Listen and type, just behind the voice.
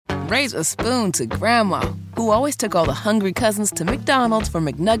raise a spoon to Grandma, who always took all the hungry cousins to McDonald's for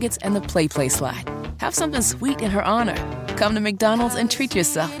McNuggets and the Play Slide. Have something sweet in her honor. Come to McDonald's and treat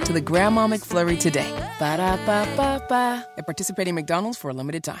yourself to the Grandma McFlurry today. Ba-da-ba-ba-ba. At participating McDonald's for a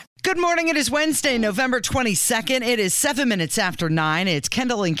limited time. Good morning. It is Wednesday, November 22nd. It is 7 minutes after 9. It's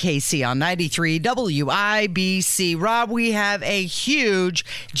Kendall and Casey on 93 WIBC. Rob, we have a huge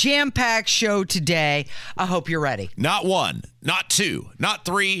jam-packed show today. I hope you're ready. Not one, not two, not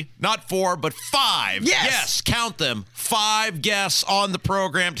three, not four, but five. Yes, count them. 5 guests on the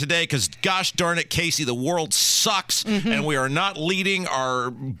program today because, gosh darn it, Casey, the world sucks, and we are not leading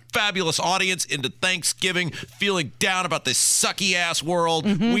our fabulous audience into Thanksgiving feeling down about this sucky-ass world.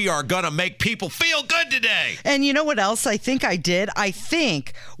 We are going to make people feel good today. And you know what else I think I did? I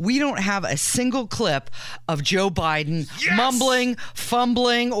think we don't have a single clip of Joe Biden mumbling,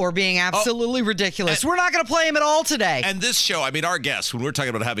 fumbling, or being absolutely ridiculous. We're not going to play him at all today. And this show, I mean, our guests, when we're talking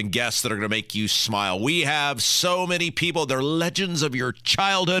about having guests that are going to make you smile, we have so many people. They're legends of your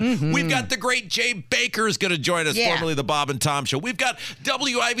childhood. We've got the great Jay Baker is going to join us, formerly the Bob and Tom Show. We've got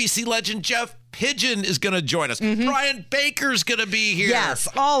WIBC legend Jeff Pigeon is going to join us. Brian Baker's going to be here. Yes,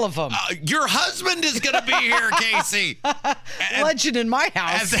 all of them. Your husband is going to be here, Casey. Legend in my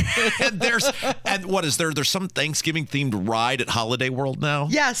house. And what is there? There's some Thanksgiving-themed ride at Holiday World now?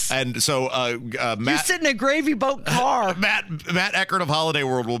 Yes. And so Matt... You sit in a gravy boat car. Matt Eckert of Holiday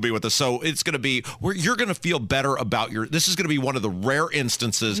World will be with us. So it's going to be... You're going to feel better about your... This is going to be one of the rare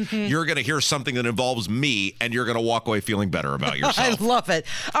instances you're going to hear something that involves me, and you're going to walk away feeling better about yourself. I love it.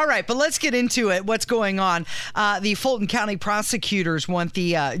 All right, but let's get into it. What's going on? The Fulton County prosecutors want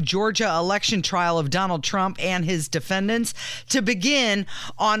the Georgia election trial of Donald Trump and his defendants to begin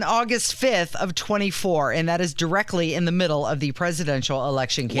on August 5th of 24, and that is directly in the middle of the presidential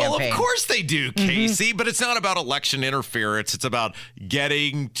election campaign. Well, of course they do, Casey, but it's not about election interference. It's about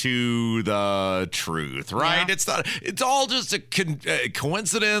getting to the truth, right? Yeah. It's all just a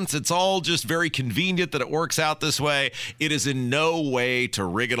coincidence. It's all just very convenient that it works out this way. It is in no way to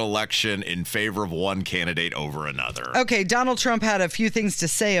rig an election in favor of one candidate over another. Okay, Donald Trump had a few things to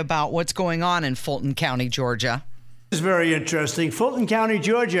say about what's going on in Fulton County, Georgia. This is very interesting. Fulton County,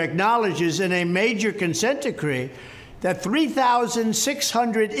 Georgia acknowledges in a major consent decree that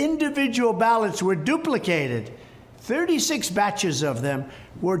 3,600 individual ballots were duplicated. 36 batches of them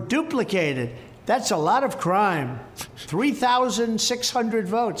were duplicated. That's a lot of crime. 3,600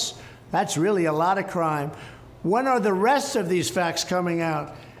 votes. That's really a lot of crime. When are the rest of these facts coming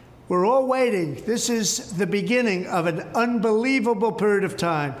out? We're all waiting. This is the beginning of an unbelievable period of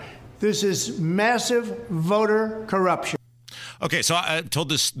time. This is massive voter corruption. Okay, so I've told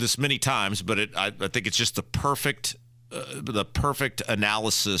this many times, but I think it's just the perfect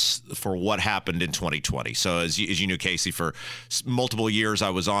analysis for what happened in 2020. So as you know, Casey, for multiple years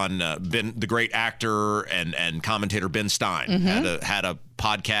I was on the great actor and commentator Ben Stein had a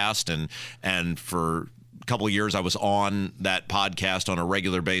podcast, and for a couple of years I was on that podcast on a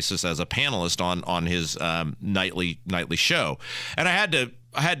regular basis as a panelist on his nightly show, and I had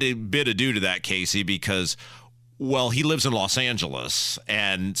to bid adieu to that, Casey, because, well, he lives in Los Angeles,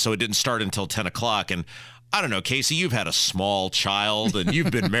 and so it didn't start until 10 o'clock. And I don't know, Casey, you've had a small child and you've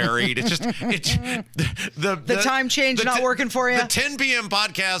been married. The time change not working for you? The 10 p.m.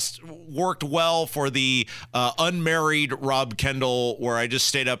 podcast worked well for the unmarried Rob Kendall, where I just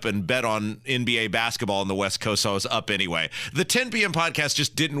stayed up and bet on NBA basketball on the West Coast, so I was up anyway. The 10 p.m. podcast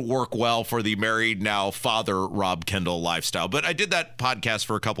just didn't work well for the married, now father Rob Kendall lifestyle. But I did that podcast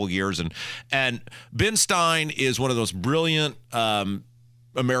for a couple of years, and Ben Stein is one of those brilliant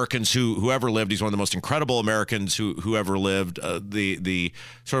Americans who ever lived. He's one of the most incredible Americans who ever lived. The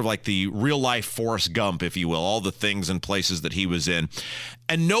sort of like the real life Forrest Gump, if you will, all the things and places that he was in.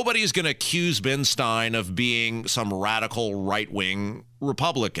 And nobody is going to accuse Ben Stein of being some radical right-wing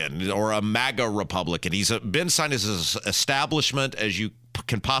Republican or a MAGA Republican. Ben Stein is as establishment as you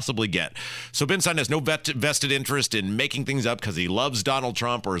can possibly get. So Ben Stein has no vested interest in making things up because he loves Donald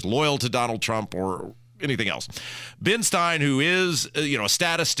Trump or is loyal to Donald Trump or anything else. Ben Stein, who is a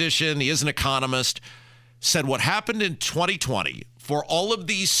statistician, he is an economist, said what happened in 2020 for all of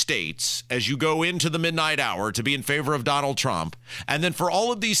these states as you go into the midnight hour to be in favor of Donald Trump, and then for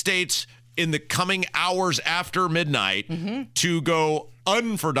all of these states in the coming hours after midnight to go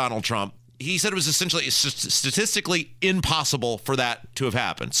for Donald Trump, he said it was essentially statistically impossible for that to have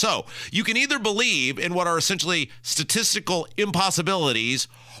happened. So you can either believe in what are essentially statistical impossibilities,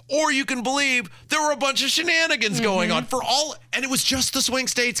 or you can believe there were a bunch of shenanigans going on for all, and it was just the swing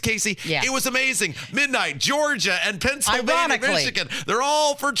states, Casey. Yeah. It was amazing. Midnight, Georgia, and Pennsylvania, Ironically. Michigan, they're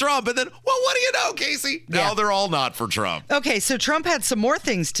all for Trump. And then, well, what do you know, Casey? Yeah. No, they're all not for Trump. Okay, so Trump had some more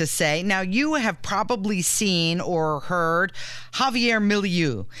things to say. Now, you have probably seen or heard Javier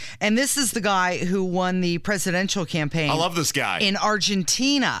Milei, and this is the guy who won the presidential campaign. I love this guy. In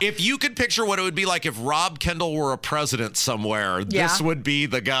Argentina. If you could picture what it would be like if Rob Kendall were a president somewhere, this would be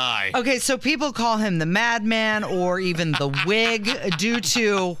the guy. Okay, so people call him the madman or even the wig due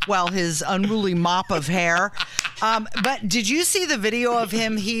to, well, his unruly mop of hair. But did you see the video of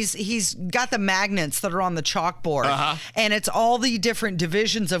him? He's got the magnets that are on the chalkboard, and it's all the different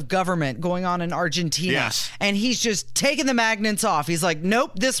divisions of government going on in Argentina. Yes. And he's just taking the magnets off. He's like,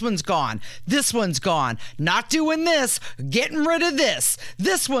 nope, this one's gone. This one's gone. Not doing this. Getting rid of this.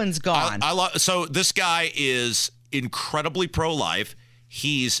 This one's gone. So this guy is incredibly pro-life.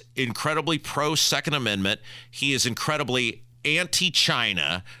 He's incredibly pro-Second Amendment. He is incredibly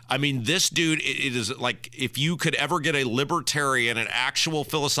anti-China. I mean, this dude, it is like if you could ever get a libertarian, an actual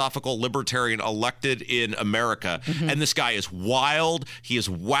philosophical libertarian elected in America, and this guy is wild, he is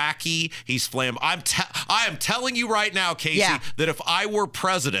wacky, he's I am telling you right now, Casey, that if I were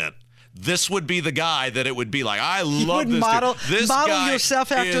president, this would be the guy that it would be like. I love this model, dude. This model guy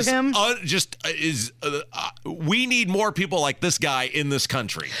yourself after is him. We need more people like this guy in this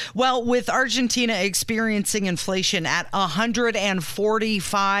country. Well, with Argentina experiencing inflation at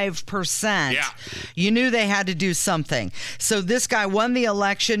 145%, you knew they had to do something. So this guy won the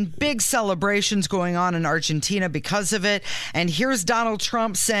election. Big celebrations going on in Argentina because of it. And here's Donald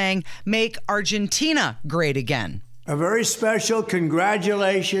Trump saying, "Make Argentina great again." A very special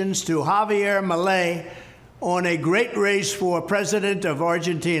congratulations to Javier Milei on a great race for president of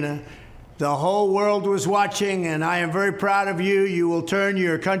Argentina. The whole world was watching, and I am very proud of you. You will turn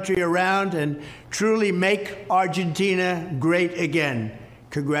your country around and truly make Argentina great again.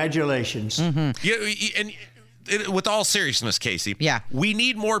 Congratulations. With all seriousness, Casey, we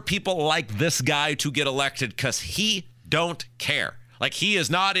need more people like this guy to get elected because he don't care. Like, he is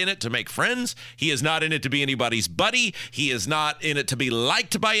not in it to make friends. He is not in it to be anybody's buddy. He is not in it to be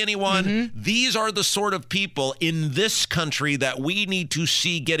liked by anyone. These are the sort of people in this country that we need to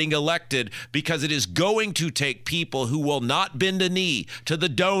see getting elected, because it is going to take people who will not bend a knee to the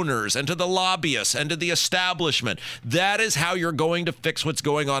donors and to the lobbyists and to the establishment. That is how you're going to fix what's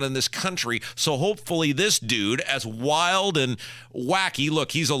going on in this country. So hopefully this dude, as wild and wacky,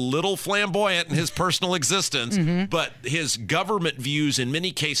 look, he's a little flamboyant in his personal existence, but his government views in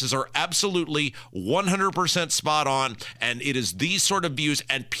many cases are absolutely 100% spot on, and it is these sort of views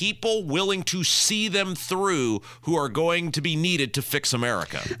and people willing to see them through who are going to be needed to fix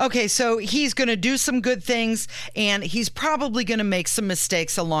America. Okay, so he's going to do some good things, and he's probably going to make some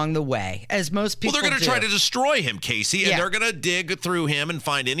mistakes along the way, as most people do. Well, they're going to try to destroy him, Casey, and they're going to dig through him and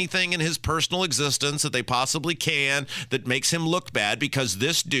find anything in his personal existence that they possibly can that makes him look bad, because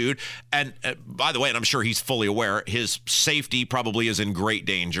this dude, and by the way, and I'm sure he's fully aware, his safety probably is in great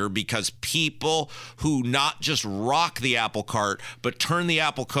danger, because people who not just rock the apple cart but turn the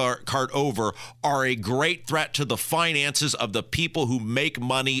apple cart over are a great threat to the finances of the people who make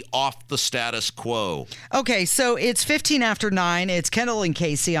money off the status quo. Okay, so it's 15 after 9. It's Kendall and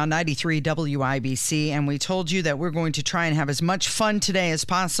Casey on 93 WIBC, and we told you that we're going to try and have as much fun today as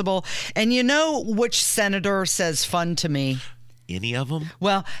possible. And you know which senator says fun to me? Any of them?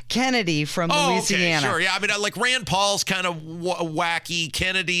 Well, Kennedy from Louisiana. Okay, sure. Yeah, I mean, like Rand Paul's kind of wacky.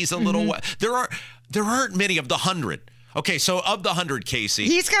 Kennedy's a little. There aren't many of the 100. Okay, so of the 100, Casey,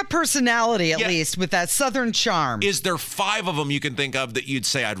 he's got personality at least, with that Southern charm. Is there 5 of them you can think of that you'd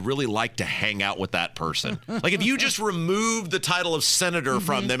say, I'd really like to hang out with that person? Like, if you just removed the title of senator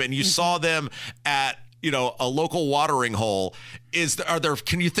from them and you saw them at, a local watering hole,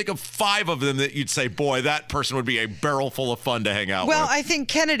 can you think of 5 of them that you'd say, boy, that person would be a barrel full of fun to hang out with? Well, I think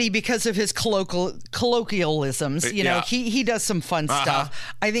Kennedy, because of his colloquialisms, he does some fun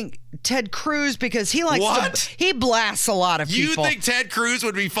stuff. I think Ted Cruz, because he likes he blasts a lot of people. You think Ted Cruz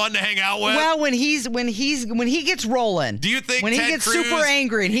would be fun to hang out with? Well, when he gets rolling. Do you think when Ted he gets Cruz super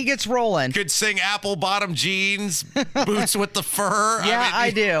angry and he gets rolling could sing apple bottom jeans, boots with the fur? Yeah,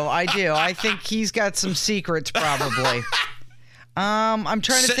 I do. I think he's got some secrets probably. I'm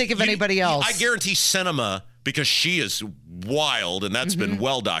trying to think of anybody else. I guarantee Sinema, because she is wild, and that's been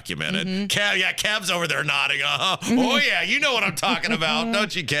well documented. Kev's over there nodding. Oh, yeah, you know what I'm talking about,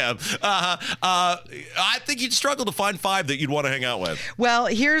 don't you, Kev? I think you'd struggle to find 5 that you'd want to hang out with. Well,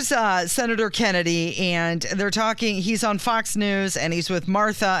 here's Senator Kennedy, and they're talking. He's on Fox News, and he's with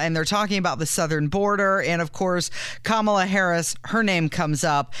Martha, and they're talking about the southern border. And, of course, Kamala Harris, her name comes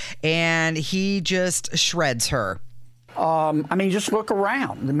up, and he just shreds her. Just look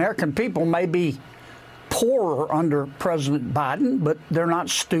around. The American people may be poorer under President Biden, but they're not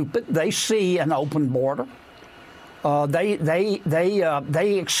stupid. They see an open border. They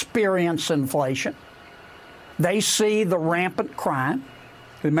experience inflation. They see the rampant crime.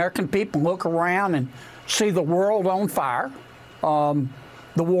 The American people look around and see the world on fire. The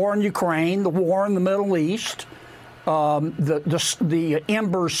war in Ukraine, the war in the Middle East, the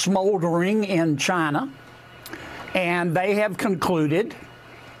embers smoldering in China. And they have concluded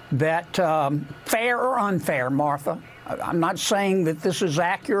that, fair or unfair, Martha, I'm not saying that this is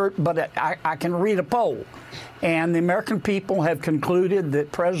accurate, but I can read a poll. And the American people have concluded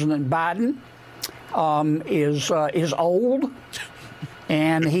that President Biden is old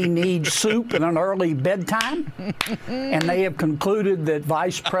and he needs soup and an early bedtime. And they have concluded that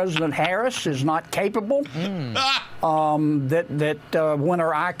Vice President Harris is not capable. That when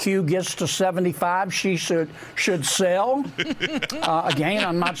her IQ gets to 75, she should sell. Again,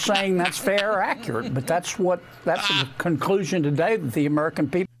 I'm not saying that's fair or accurate, but that's the conclusion today that the American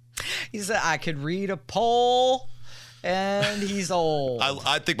people. He said, I could read a poll. And he's old.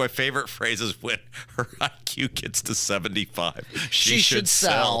 I think my favorite phrase is when her IQ gets to 75. She should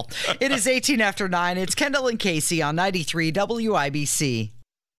sell. It is 18 after 9. It's Kendall and Casey on 93 WIBC.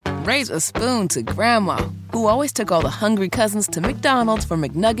 Raise a spoon to Grandma, who always took all the hungry cousins to McDonald's for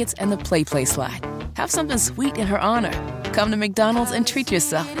McNuggets and the Play Slide. Have something sweet in her honor. Come to McDonald's and treat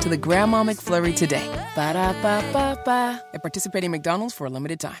yourself to the Grandma McFlurry today. Ba-da-ba-ba-ba. At participating McDonald's for a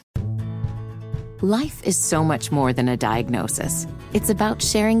limited time. Life is so much more than a diagnosis. It's about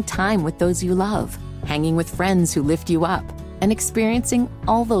sharing time with those you love, hanging with friends who lift you up, and experiencing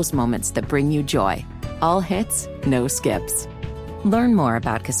all those moments that bring you joy. All hits, no skips. Learn more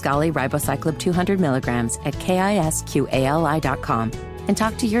about Kisqali Ribociclib 200 milligrams at KISQALI.com and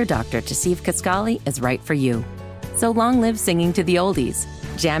talk to your doctor to see if Kisqali is right for you. So long live singing to the oldies,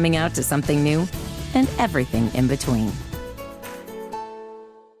 jamming out to something new, and everything in between.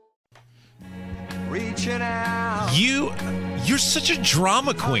 You're such a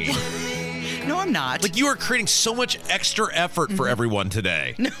drama queen. No, I'm not. Like, you are creating so much extra effort for everyone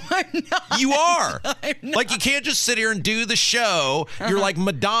today. No, I'm not. You are. I'm not. Like, you can't just sit here and do the show. You're like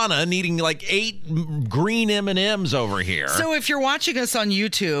Madonna needing like 8 green M&Ms over here. So if you're watching us on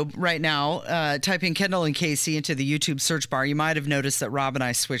YouTube right now, type in Kendall and Casey into the YouTube search bar, you might have noticed that Rob and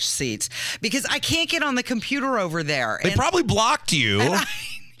I switched seats because I can't get on the computer over there. They probably blocked you.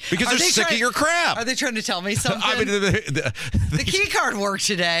 Because they're sick of your crap. Are they trying to tell me something? I mean, the key card worked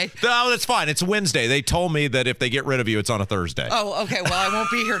today. No, that's fine. It's Wednesday. They told me that if they get rid of you, it's on a Thursday. Oh, okay. Well, I won't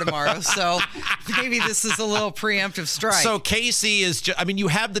be here tomorrow, so maybe this is a little preemptive strike. So Casey is just, you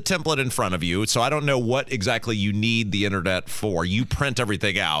have the template in front of you, so I don't know what exactly you need the internet for. You print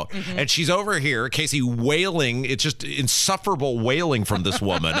everything out. And she's over here, Casey, wailing. It's just insufferable wailing from this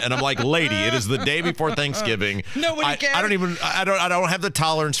woman. And I'm like, lady, it is the day before Thanksgiving. Nobody cares. I don't have the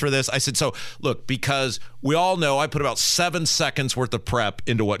tolerance for this. I said, so look, because we all know I put about 7 seconds worth of prep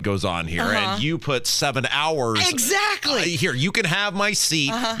into what goes on here, and you put 7 hours. Exactly. Here, you can have my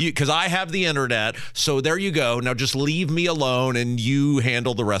seat because I have the internet. So there you go. Now just leave me alone and you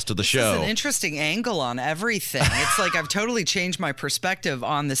handle the rest of the show. It's an interesting angle on everything. It's like I've totally changed my perspective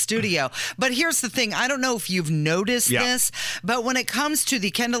on the studio. But here's the thing. I don't know if you've noticed this, but when it comes to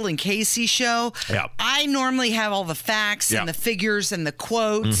the Kendall and Casey show, I normally have all the facts and the figures and the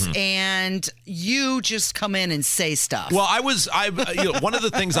quotes, and you just come in and say stuff. Well, one of the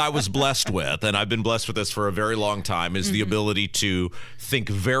things I was blessed with, and I've been blessed with this for a very long time, is the ability to think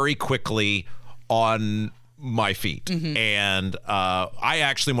very quickly on my feet. And I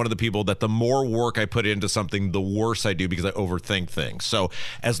actually am one of the people that the more work I put into something, the worse I do because I overthink things. So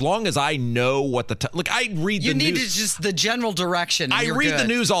as long as I know what look, I read the news. You need just the general direction. I read the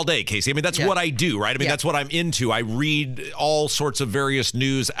news all day, Casey. I mean, that's what I do, right? I mean, that's what I'm into. I read all sorts of various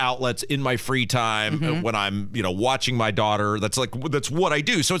news outlets in my free time when I'm, watching my daughter. That's what I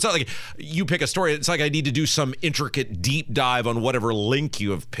do. So it's not like you pick a story. It's like I need to do some intricate deep dive on whatever link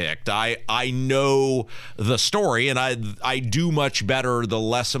you have picked. I know the story, and I do much better the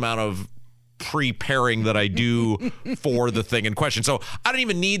less amount of preparing that I do for the thing in question. So I don't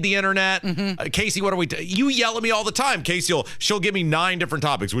even need the internet. Casey, what are we? You yell at me all the time. Casey, she'll give me 9 different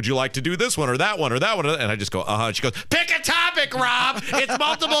topics. Would you like to do this one or that one or that one? And I just go, She goes, pick a topic, Rob. It's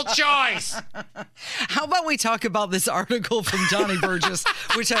multiple choice. How about we talk about this article from Donnie Burgess,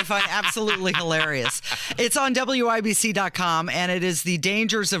 which I find absolutely hilarious. It's on WIBC.com, and it is the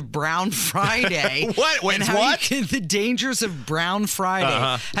dangers of Brown Friday. What? Wait, what? The dangers of Brown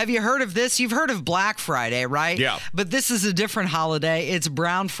Friday. Have you heard of this? You've heard of Black Friday, right? Yeah. But this is a different holiday. It's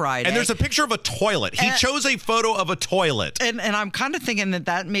Brown Friday. And there's a picture of a toilet. He chose a photo of a toilet. And I'm kind of thinking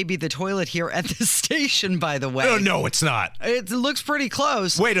that may be the toilet here at the station, by the way. No, it's not. It looks pretty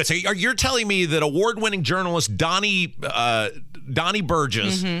close. Wait a second. You're telling me that award-winning journalist Donnie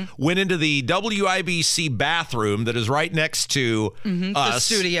Burgess went into the WIBC bathroom that is right next to us, the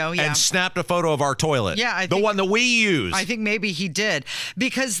studio, yeah, and snapped a photo of our toilet. Yeah, the one that we use. I think maybe he did,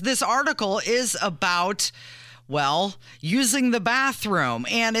 because this article is about, well, using the bathroom.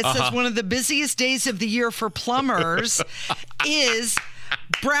 And it says one of the busiest days of the year for plumbers is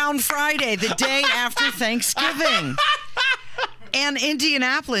Brown Friday, the day after Thanksgiving. And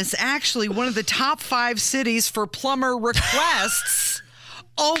Indianapolis, actually one of the top 5 cities for plumber requests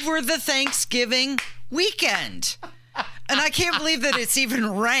over the Thanksgiving weekend. And I can't believe that it's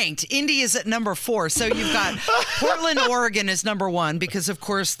even ranked. Indy is at number 4. So you've got Portland, Oregon is number 1 because, of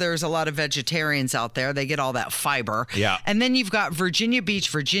course, there's a lot of vegetarians out there. They get all that fiber. Yeah. And then you've got Virginia Beach,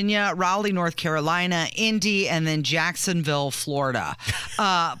 Virginia, Raleigh, North Carolina, Indy, and then Jacksonville, Florida.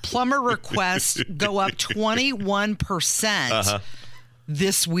 Plumber requests go up 21%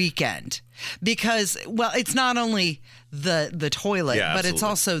 this weekend because, well, it's not only the toilet, but it's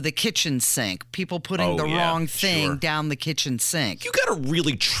also the kitchen sink. People putting the wrong thing down the kitchen sink. You got to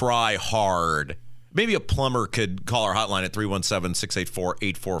really try hard. Maybe a plumber could call our hotline at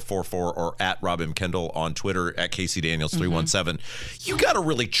 317-684-8444 or at Rob M. Kendall on Twitter, at Casey Daniels 317. You got to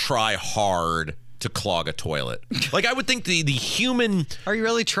really try hard to clog a toilet. Like, I would think the human... Are you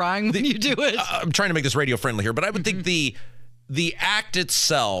really trying when you do it? I'm trying to make this radio friendly here, but I would think the act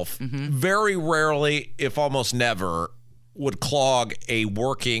itself very rarely, if almost never, would clog a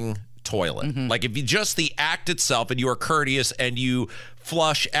working toilet. Like, if you just the act itself and you are courteous and you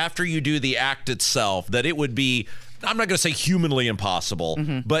flush after you do the act itself, that it would be, I'm not going to say humanly impossible,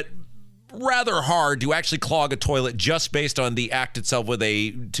 but rather hard to actually clog a toilet just based on the act itself with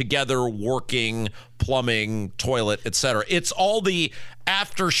a together working plumbing, toilet, etc. It's all the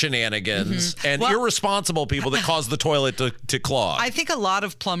after shenanigans and irresponsible people that cause the toilet to clog. I think a lot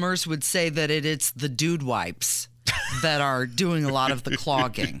of plumbers would say that it's the dude wipes that are doing a lot of the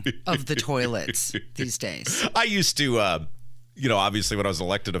clogging of the toilets these days. I used to, obviously when I was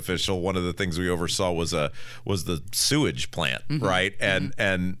elected official, one of the things we oversaw was the sewage plant, right? And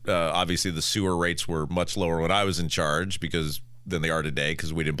obviously the sewer rates were much lower when I was in charge than they are today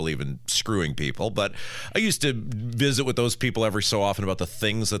because we didn't believe in screwing people. But I used to visit with those people every so often about the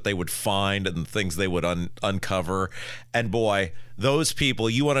things that they would find and the things they would uncover. And boy, those people,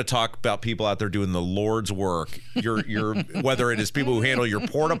 you want to talk about people out there doing the Lord's work. You're whether it is people who handle your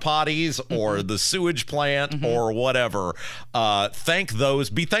porta potties or the sewage plant or whatever.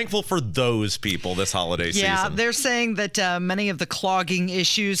 Be thankful for those people this holiday season. Yeah, they're saying that many of the clogging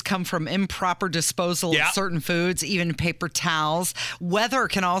issues come from improper disposal of certain foods, even paper towels. Weather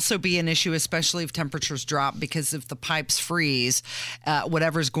can also be an issue, especially if temperatures drop, because if the pipes freeze,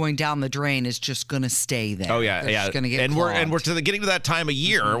 whatever's going down the drain is just going to stay there. Oh yeah, They're just going to get we're getting to that time of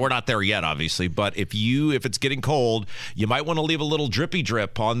year. We're not there yet, obviously, but if it's getting cold, you might want to leave a little drippy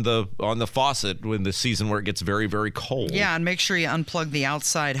drip on the faucet when the season where it gets very, very cold. Yeah, and make sure you unplug the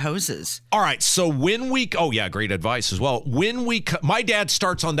outside hoses. All right, so great advice as well. My dad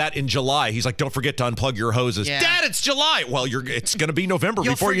starts on that in July. He's like, don't forget to unplug your hoses. Yeah. Dad, it's July. Well, it's going to be November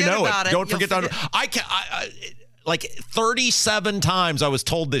before you know it. Don't forget to. Like 37 times I was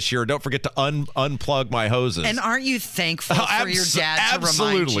told this year, don't forget to unplug my hoses. And aren't you thankful for your dad to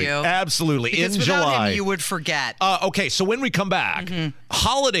remind you? Absolutely. Because in without July. him, you would forget. Okay, so when we come back,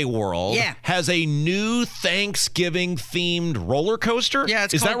 Holiday World has a new Thanksgiving-themed roller coaster. Yeah,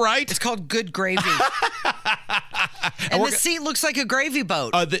 is that right? It's called Good Gravy. And the seat looks like a gravy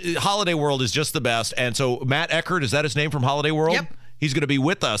boat. The Holiday World is just the best. And so Matt Eckert, is that his name from Holiday World? Yep. He's going to be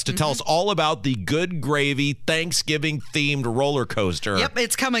with us to tell us all about the Good Gravy Thanksgiving-themed roller coaster. Yep,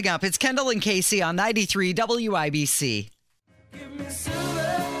 it's coming up. It's Kendall and Casey on 93 WIBC. Give me silver,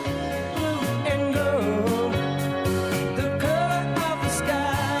 blue, and gold, the color of the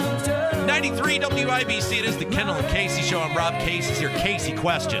sky. 93 WIBC. It is the Kendall and Casey Show. I'm Rob. Casey's here. Casey,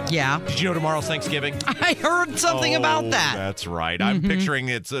 question. Yeah. Did you know tomorrow's Thanksgiving? I heard something about that. That's right. I'm picturing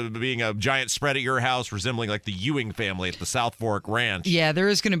it's being a giant spread at your house, resembling like the Ewing family at the South Fork Ranch. Yeah, there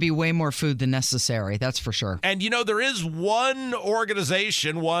is going to be way more food than necessary. That's for sure. And, there is one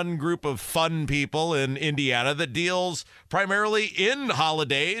organization, one group of fun people in Indiana that deals primarily in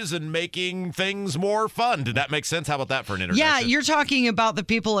holidays and making things more fun. Did that make sense? How about that for an introduction? Yeah, you're talking about the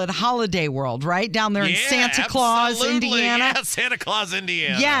people at Holiday World, right? Down there in Santa Claus, absolutely. Indiana. Yeah, Santa Claus,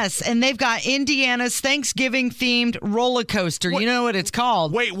 Indiana. Yes, and they've got Indiana's Thanksgiving-themed roller coaster. What? You know what it's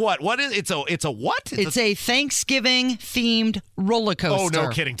called? Wait, what? What is it's a what? It's a Thanksgiving-themed roller coaster. Oh, no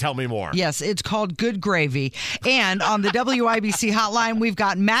kidding. Tell me more. Yes, it's called Good Gravy. And on the WIBC hotline, we've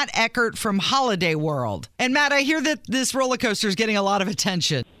got Matt Eckert from Holiday World. And Matt, I hear that this roller coaster is getting a lot of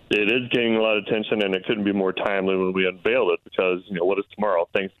attention. It is getting a lot of attention, and it couldn't be more timely when we unveiled it because, what is tomorrow?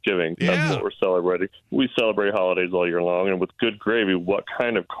 Thanksgiving. Yeah. That's what we're celebrating. We celebrate holidays all year long, and with Good Gravy, what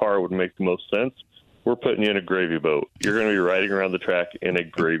kind of car would make the most sense? We're putting you in a gravy boat. You're going to be riding around the track in a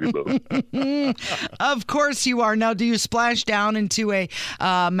gravy boat. Of course you are. Now, do you splash down into a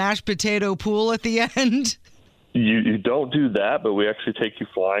mashed potato pool at the end? You don't do that, but we actually take you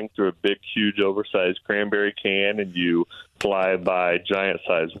flying through a big, huge, oversized cranberry can, and you fly by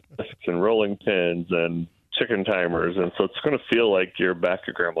giant-sized whisks and rolling pins and chicken timers, and so it's going to feel like you're back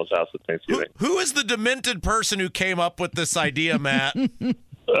at Grandma's house at Thanksgiving. Who is the demented person who came up with this idea, Matt?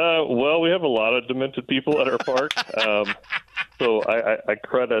 Well, we have a lot of demented people at our park. So I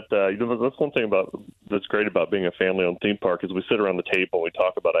credit, that's one thing that's great about being a family-owned theme park is we sit around the table and we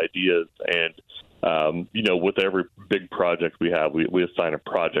talk about ideas. And, with every big project we have, we assign a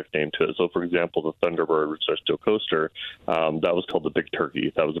project name to it. So, for example, the Thunderbird, which is our steel coaster, that was called the Big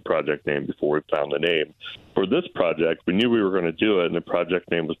Turkey. That was a project name before we found the name. For this project, we knew we were going to do it, and the project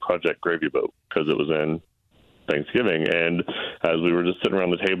name was Project Gravy Boat because it was in Thanksgiving. And as we were just sitting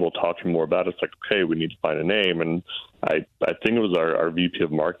around the table talking more about it, it's like, okay, we need to find a name. And I think it was our VP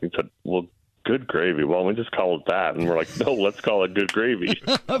of marketing said, well, Good Gravy. Why don't we just call it that? And we're like, no, let's call it Good Gravy.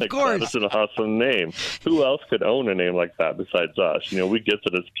 Of course. That's an awesome name. Who else could own a name like that besides us? We get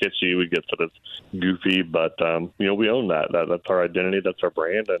that it's kitschy, we get that it's goofy, but, we own that. That's our identity, that's our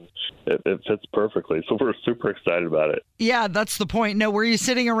brand, and it fits perfectly. So we're super excited about it. Yeah, that's the point. No, were you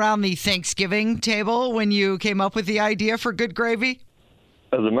sitting around the Thanksgiving table when you came up with the idea for Good Gravy?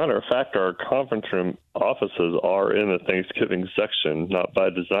 As a matter of fact, our conference room offices are in the Thanksgiving section, not by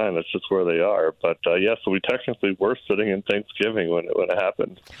design. That's just where they are. But, so we technically were sitting in Thanksgiving when it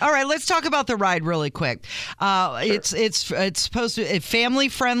happened. All right, let's talk about the ride really quick. Sure. It's supposed to be family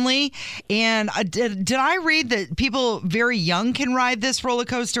friendly. And did I read that people very young can ride this roller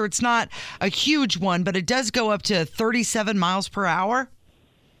coaster? It's not a huge one, but it does go up to 37 miles per hour.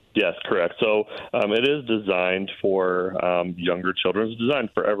 Yes, correct. So it is designed for younger children. It's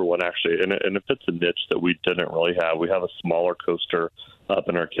designed for everyone, actually, and it fits a niche that we didn't really have. We have a smaller coaster up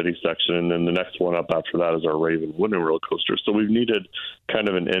in our kiddie section, and then the next one up after that is our Raven wooden roller coaster. So we've needed kind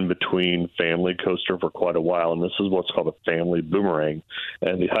of an in-between family coaster for quite a while, and this is what's called a family boomerang.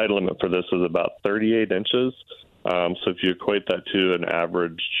 And the height limit for this is about 38 inches. So if you equate that to an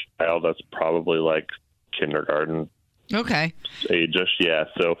average child, that's probably like kindergarten. Okay. Age-ish, yeah.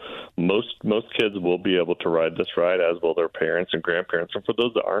 So most kids will be able to ride this ride, as will their parents and grandparents. And for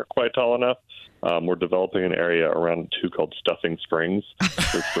those that aren't quite tall enough, we're developing an area around too called Stuffing Springs.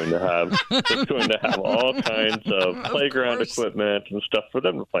 It's going to have all kinds of playground equipment and stuff for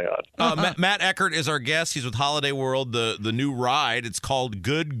them to play on. Matt Eckert is our guest. He's with Holiday World, the new ride. It's called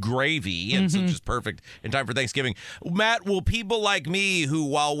Good Gravy, and so it's just perfect in time for Thanksgiving. Matt, will people like me, who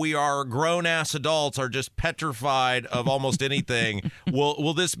while we are grown-ass adults are just petrified of almost anything,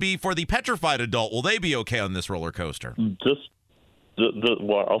 will this be for the petrified adult? Will they be okay on this roller coaster?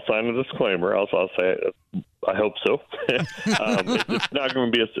 Well, I'll sign a disclaimer. I'll say I hope so. It's not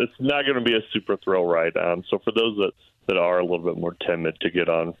going to be a super thrill ride. So for those that are a little bit more timid to get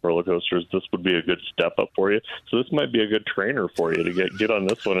on roller coasters, this would be a good step up for you. So this might be a good trainer for you to get on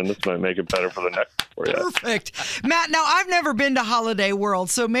this one, and this might make it better for the next one for you. Perfect. Matt, now I've never been to Holiday World,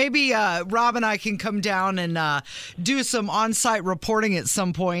 so maybe Rob and I can come down and do some on-site reporting at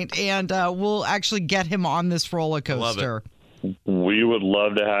some point, and we'll actually get him on this roller coaster. Love it. We would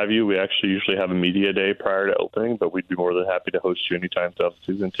love to have you. We actually usually have a media day prior to opening, but we'd be more than happy to host you anytime throughout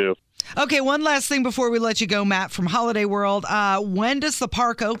season 2. Okay, one last thing before we let you go, Matt, from Holiday World. When does the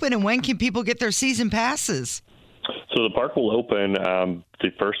park open, and when can people get their season passes? So the park will open the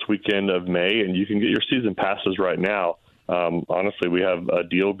first weekend of May, and you can get your season passes right now honestly, we have a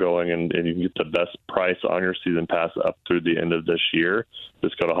deal going, and you can get the best price on your season pass up through the end of this year.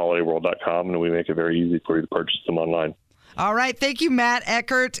 Just go to holidayworld.com, and we make it very easy for you to purchase them online. All right. Thank you, Matt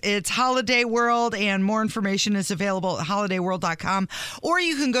Eckert. It's Holiday World, and more information is available at holidayworld.com, or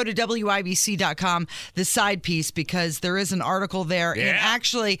you can go to WIBC.com, the side piece, because there is an article there and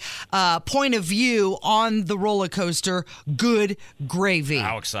actually point of view on the roller coaster. Good gravy.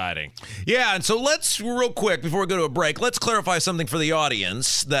 How exciting. Yeah, and so let's, real quick, before we go to a break, let's clarify something for the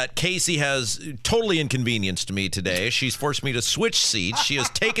audience that Casey has totally inconvenienced me today. She's forced me to switch seats. She has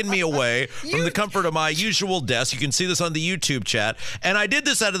taken me away from the comfort of my usual desk. You can see this on the YouTube chat. And I did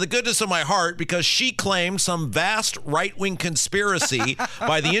this out of the goodness of my heart because she claimed some vast right-wing conspiracy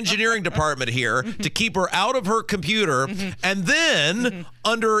by the engineering department here to keep her out of her computer. And then,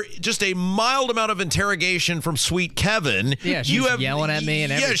 under just a mild amount of interrogation from sweet Kevin, she was yelling at me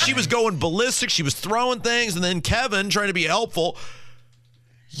and everything. Yeah, she was going ballistic. She was throwing things. And then Kevin, trying to be helpful,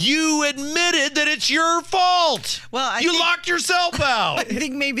 you admitted that it's your fault. Well, you locked yourself out. I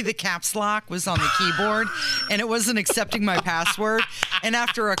think maybe the caps lock was on the keyboard and it wasn't accepting my password. And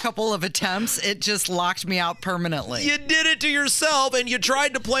after a couple of attempts, it just locked me out permanently. You did it to yourself, and you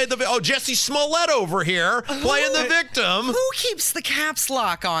tried to play Jesse Smollett over here playing the victim. Who keeps the caps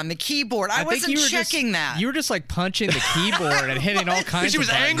lock on the keyboard? I wasn't checking that. You were just like punching the keyboard and hitting all kinds of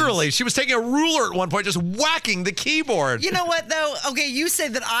buttons. She was taking a ruler at one point, just whacking the keyboard. You know what, though? Okay, you say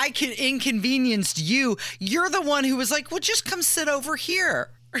that I inconvenienced you. You're the one who was like, well, just come sit over here.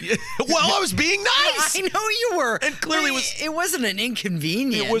 Well, I was being nice. I know you were. And clearly it wasn't an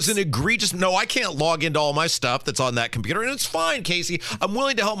inconvenience. It was an egregious. No, I can't log into all my stuff that's on that computer, and it's fine, Casey. I'm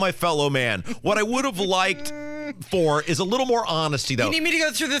willing to help my fellow man. What I would have liked for is a little more honesty, though. You need me to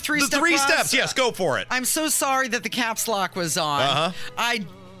go through the three-step The three steps, yes, go for it. I'm so sorry that the caps lock was on. I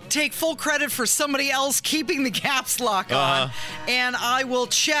take full credit for somebody else keeping the caps lock on, and I will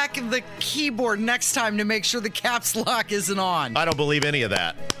check the keyboard next time to make sure the caps lock isn't on. I don't believe any of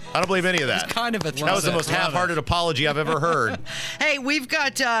that. It's kind of a threat. That was the most half-hearted apology I've ever heard. Hey, we've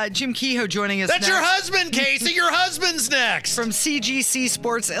got Jim Kehoe joining us That's next. your husband, Casey. Your husband's next. From CGC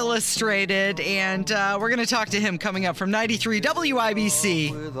Sports Illustrated, and we're going to talk to him coming up from 93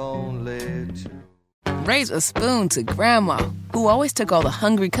 WIBC. Raise a spoon to Grandma, who always took all the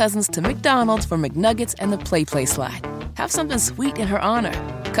hungry cousins to McDonald's for McNuggets and the Play Slide. Have something sweet in her honor.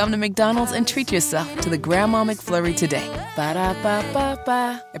 Come to McDonald's and treat yourself to the Grandma McFlurry today.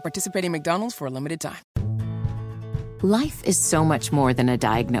 Ba-da-ba-ba-ba. At participating McDonald's for a limited time. Life is so much more than a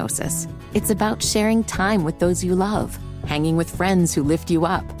diagnosis. It's about sharing time with those you love, hanging with friends who lift you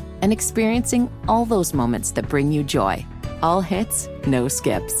up, and experiencing all those moments that bring you joy. All hits, no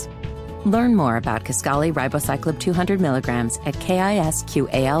skips. Learn more about Kisqali Ribociclib 200 milligrams at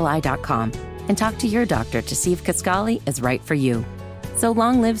KISQALI.com and talk to your doctor to see if Kisqali is right for you. So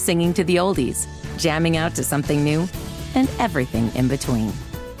long live singing to the oldies, jamming out to something new, and everything in between.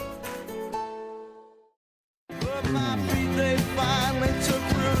 My feet, they finally took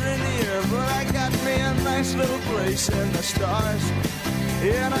root in the air, but I got me a nice little place in the stars.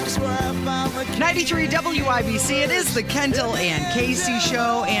 And I swear I found the 93 WIBC. It is the Kendall and Casey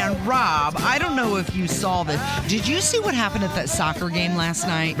show. And Rob, I don't know if you saw this. Did you see what happened at that soccer game last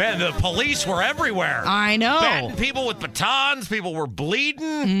night? Man, the police were everywhere. I know. Batting people with batons. People were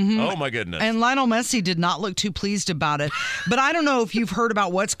bleeding. Oh, my goodness. And Lionel Messi did not look too pleased about it. But I don't know if you've heard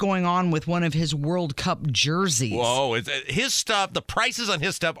about what's going on with one of his World Cup jerseys. Whoa, his stuff, the prices on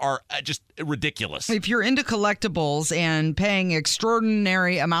his stuff are just ridiculous. If you're into collectibles and paying extraordinary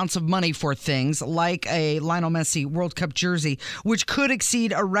amounts of money for things like a Lionel Messi World Cup jersey, which could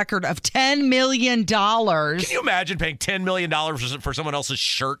exceed a record of $10 million. Can you imagine paying $10 million for someone else's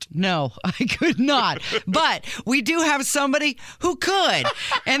shirt? No, I could not. But we do have somebody who could,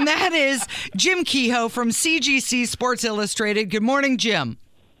 and that is Jim Kehoe from CGC Sports Illustrated. Good morning, Jim.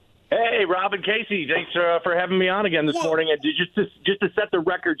 Hey, Rob and Casey, thanks for having me on again this morning. And just to set the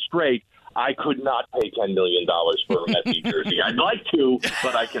record straight, I could not pay $10 million for a Messi jersey. I'd like to,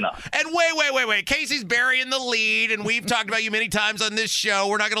 but I cannot. And wait. Casey's burying the lead, and we've talked about you many times on this show.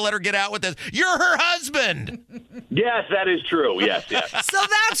 We're not going to let her get out with this. You're her husband. Yes, that is true. Yes. So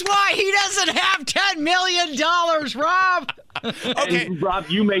that's why he doesn't have $10 million, Rob. Okay. And Rob,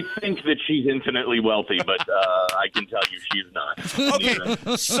 you may think that she's infinitely wealthy, but I can tell you she's not.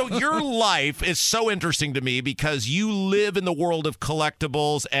 Okay, so your life is so interesting to me because you live in the world of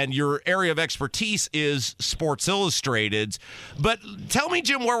collectibles and your area of expertise is Sports Illustrated's. But tell me,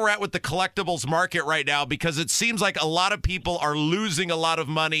 Jim, where we're at with the collectibles market right now, because it seems like a lot of people are losing a lot of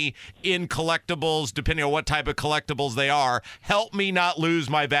money in collectibles, depending on what type of collectibles they are. Help me not lose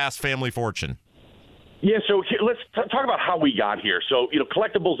my vast family fortune. Yeah, so let's talk about how we got here. So,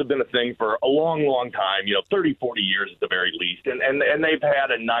 collectibles have been a thing for a long, long time, 30, 40 years at the very least. And they've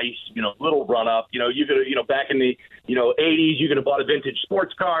had a nice, little run up. You could, back in the, 80s, you could have bought a vintage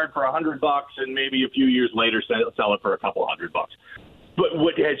sports card for $100 and maybe a few years later sell it for a couple $100. But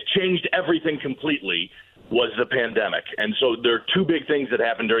what has changed everything completely was the pandemic. And so there are two big things that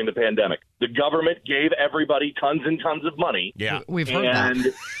happened during the pandemic. The government gave everybody tons and tons of money. Yeah, we've heard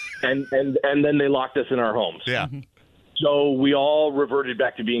that. And then they locked us in our homes. Yeah. So we all reverted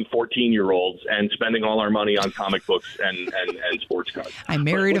back to being 14-year-olds and spending all our money on comic books and sports cards. I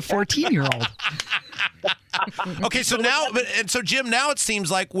married a 14-year-old. Okay, so Jim, now it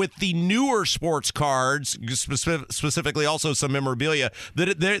seems like with the newer sports cards, specifically also some memorabilia,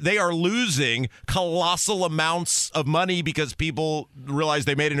 that they are losing colossal amounts of money because people realize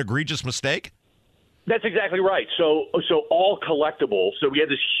they made an egregious mistake? That's exactly right. So all collectibles. So we had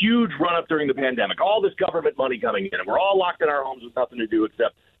this huge run up during the pandemic, all this government money coming in, and we're all locked in our homes with nothing to do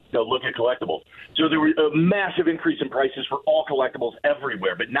except look at collectibles. So there was a massive increase in prices for all collectibles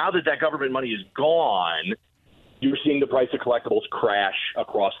everywhere. But now that government money is gone, you're seeing the price of collectibles crash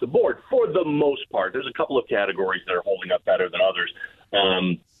across the board for the most part. There's a couple of categories that are holding up better than others.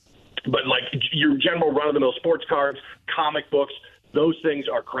 But like your general run-of-the-mill sports cards, comic books, those things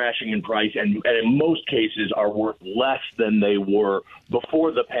are crashing in price and in most cases are worth less than they were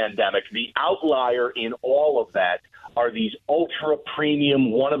before the pandemic. The outlier in all of that are these ultra premium,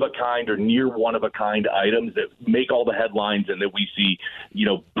 one-of-a-kind or near one-of-a-kind items that make all the headlines and that we see,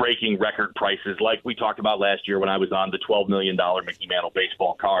 breaking record prices like we talked about last year when I was on the $12 million Mickey Mantle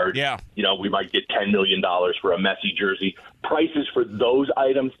baseball card. Yeah. We might get $10 million for a Messi jersey. Prices for those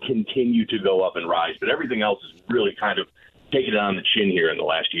items continue to go up and rise, but everything else is really kind of taking it on the chin here in the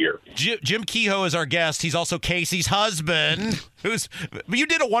last year. Jim Kehoe is our guest. He's also Casey's husband. You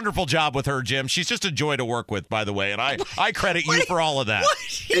did a wonderful job with her, Jim. She's just a joy to work with, by the way, and I credit you for all of that.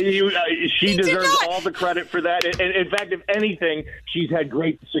 She deserves all the credit for that. And in fact, if anything, she's had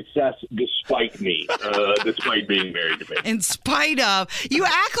great success despite me, despite being married to me. In spite of, you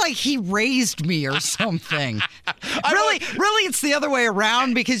act like he raised me or something. Really, it's the other way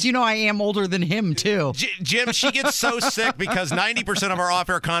around because I am older than him too. Jim, she gets so sick because 90% of our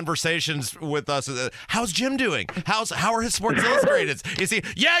off-air conversations with us is, how's Jim doing? How are his Sports Illustrated? Is he?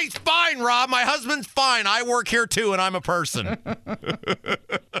 Yeah, he's fine, Rob. My husband's fine. I work here too, and I'm a person. But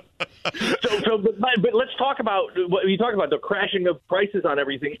let's talk about what you talk about, the crashing of prices on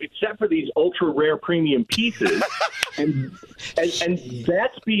everything, except for these ultra rare premium pieces, and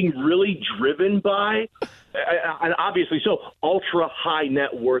that's being really driven by. And obviously, so ultra high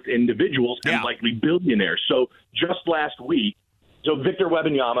net worth individuals and likely billionaires. So just last week, Victor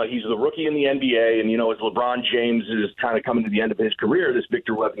Wembanyama, he's the rookie in the NBA, and as LeBron James is kind of coming to the end of his career, this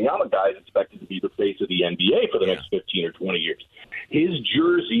Victor Wembanyama guy is expected to be the face of the NBA for the next 15 or 20 years. His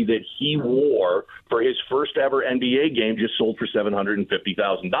jersey that he wore for his first ever NBA game just sold for $750,000,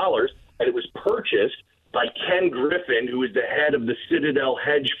 and it was purchased by Ken Griffin, who is the head of the Citadel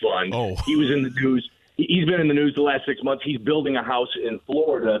hedge fund. Oh. He was in the news. He's been in the news the last 6 months. He's building a house in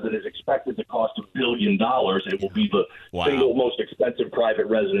Florida that is expected to cost $1 billion. It will be the single most expensive private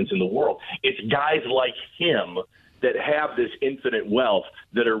residence in the world. It's guys like him that have this infinite wealth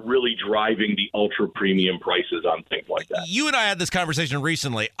that are really driving the ultra premium prices on things like that. You and I had this conversation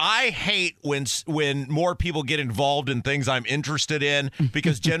recently. I hate when more people get involved in things I'm interested in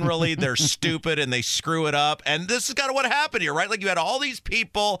because generally they're stupid and they screw it up. And this is kind of what happened here, right? Like you had all these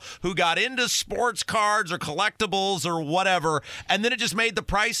people who got into sports cards or collectibles or whatever, and then it just made the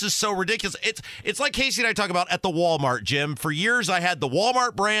prices so ridiculous. It's like Casey and I talk about at the Walmart, Jim. For years I had the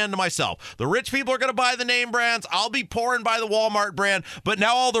Walmart brand to myself. The rich people are going to buy the name brands. I'll be poor and buy the Walmart brand. But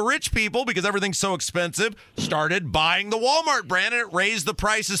now all the rich people, because everything's so expensive, started buying the Walmart brand, and it raised the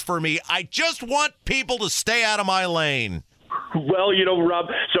prices for me. I just want people to stay out of my lane. Well, Rob,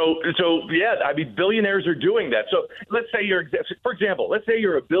 so yeah, I mean, billionaires are doing that. So let's say for example, let's say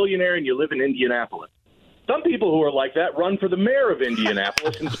you're a billionaire and you live in Indianapolis. Some people who are like that run for the mayor of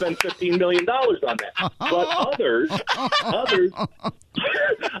Indianapolis and spend $15 million on that. But others,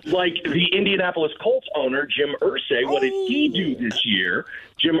 like the Indianapolis Colts owner, Jim Irsay, what did he do this year?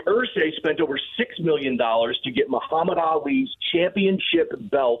 Jim Irsay spent over $6 million to get Muhammad Ali's championship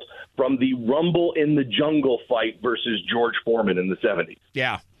belt from the Rumble in the Jungle fight versus George Foreman in the 70s.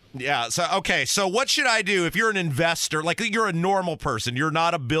 Yeah. Yeah. So what should I do if you're an investor? Like you're a normal person. You're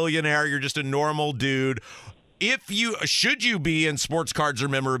not a billionaire. You're just a normal dude. Should you be in sports cards or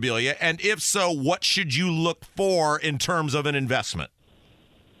memorabilia? And if so, what should you look for in terms of an investment?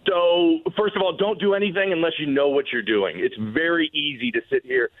 So, first of all, don't do anything unless you know what you're doing. It's very easy to sit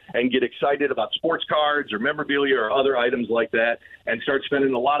here and get excited about sports cards or memorabilia or other items like that and start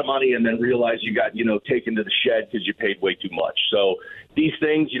spending a lot of money and then realize you got, taken to the shed because you paid way too much. So these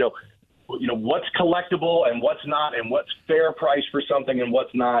things, what's collectible and what's not and what's fair price for something and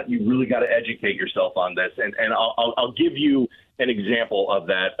what's not, you really got to educate yourself on this. And I'll give you an example of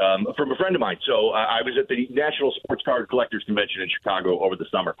that from a friend of mine. So I was at the National Sports Card Collectors Convention in Chicago over the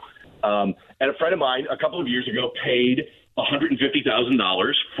summer. And a friend of mine a couple of years ago paid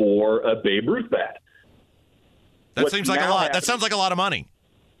 $150,000 for a Babe Ruth bat. That seems like a lot. That sounds like a lot of money.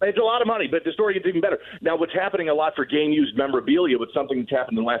 It's a lot of money, but the story gets even better. Now, what's happening a lot for game-used memorabilia, but something that's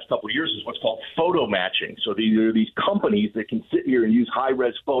happened in the last couple of years is what's called photo matching. So there are these companies that can sit here and use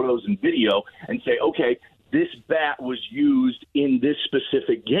high-res photos and video and say, okay, this bat was used in this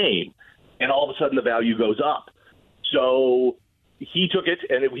specific game, and all of a sudden the value goes up. So he took it,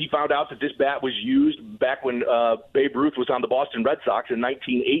 and he found out that this bat was used back when Babe Ruth was on the Boston Red Sox in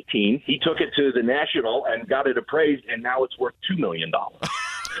 1918. He took it to the National and got it appraised, and now it's worth $2 million.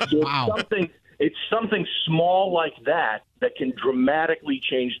 So wow. It's something small like that can dramatically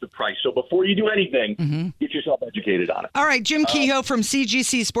change the price. So before you do anything, get yourself educated on it. All right, Jim Kehoe from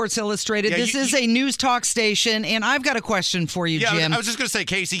CGC Sports Illustrated. This is a news talk station, and I've got a question for you, Jim. I was just going to say,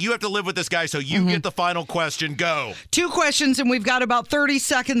 Casey, you have to live with this guy, so you get the final question. Go. 2 questions, and we've got about 30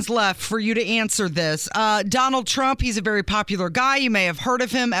 seconds left for you to answer this. Donald Trump, he's a very popular guy. You may have heard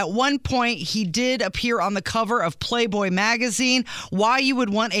of him. At one point, he did appear on the cover of Playboy magazine. Why you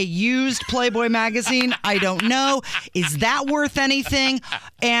would want a used Playboy magazine, I don't know. Is that worth anything?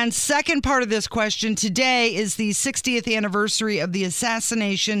 And second part of this question, today is the 60th anniversary of the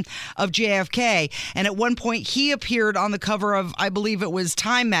assassination of JFK. And at one point, he appeared on the cover of, I believe it was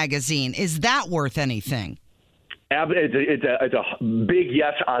Time magazine. Is that worth anything? It's a big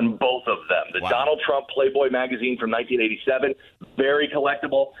yes on both of them. The Donald Trump Playboy magazine from 1987, very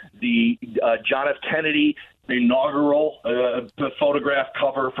collectible. The John F. Kennedy inaugural photograph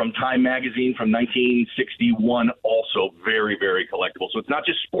cover from Time magazine from 1961, also very, very collectible. So it's not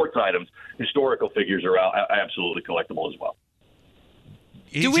just sports items. Historical figures are absolutely collectible as well.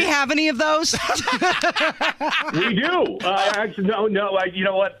 Do we have any of those? We do. You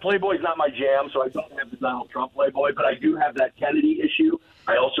know what? Playboy's not my jam, so I don't have the Donald Trump Playboy, but I do have that Kennedy issue.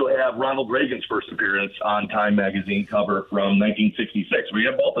 I also have Ronald Reagan's first appearance on Time magazine cover from 1966. We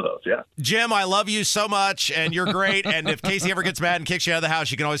have both of those, yeah. Jim, I love you so much, and you're great. And if Casey ever gets mad and kicks you out of the house,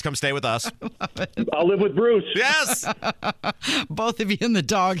 you can always come stay with us. I'll live with Bruce. Yes. Both of you in the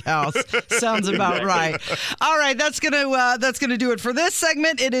doghouse. Sounds about right. All right, that's gonna do it for this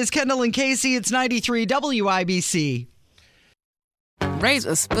segment. It is Kendall and Casey. It's 93 WIBC. Raise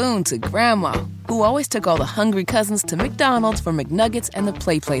a spoon to Grandma, who always took all the hungry cousins to McDonald's for McNuggets and the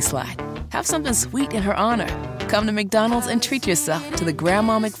Play Slide. Have something sweet in her honor. Come to McDonald's and treat yourself to the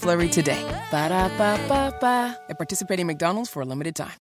Grandma McFlurry today. Ba-da-ba-ba-ba. At participating McDonald's for a limited time.